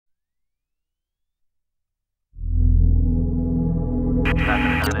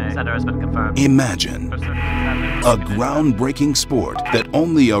Sender has been confirmed. Imagine a groundbreaking sport that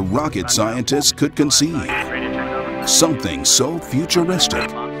only a rocket scientist could conceive. Something so futuristic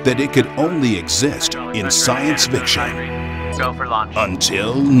that it could only exist in science fiction. Go for launch.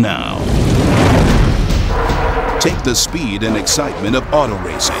 Until now. Take the speed and excitement of auto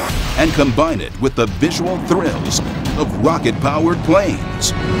racing and combine it with the visual thrills of rocket-powered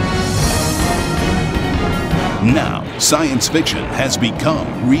planes. Now, science fiction has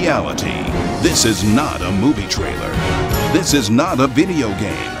become reality. This is not a movie trailer. This is not a video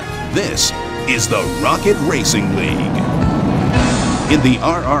game. This is the Rocket Racing League. In the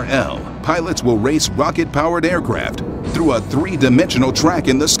RRL, pilots will race rocket-powered aircraft through a three-dimensional track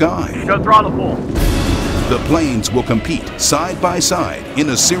in the sky. Go throttle pull. The planes will compete side by side in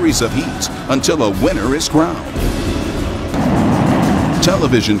a series of heats until a winner is crowned.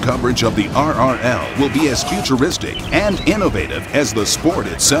 Television coverage of the RRL will be as futuristic and innovative as the sport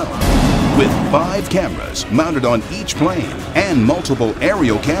itself. With 5 cameras mounted on each plane and multiple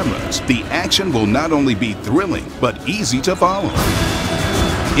aerial cameras, the action will not only be thrilling but easy to follow.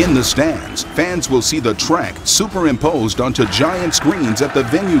 In the stands, fans will see the track superimposed onto giant screens at the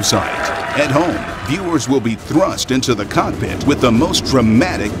venue site. At home, viewers will be thrust into the cockpit with the most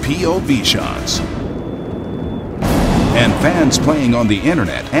dramatic POV shots. And fans playing on the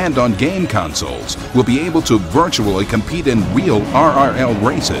internet and on game consoles will be able to virtually compete in real RRL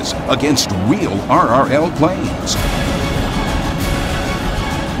races against real RRL planes.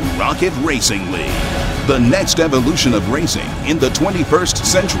 Rocket Racing League, the next evolution of racing in the 21st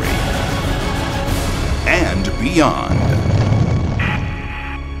century and beyond.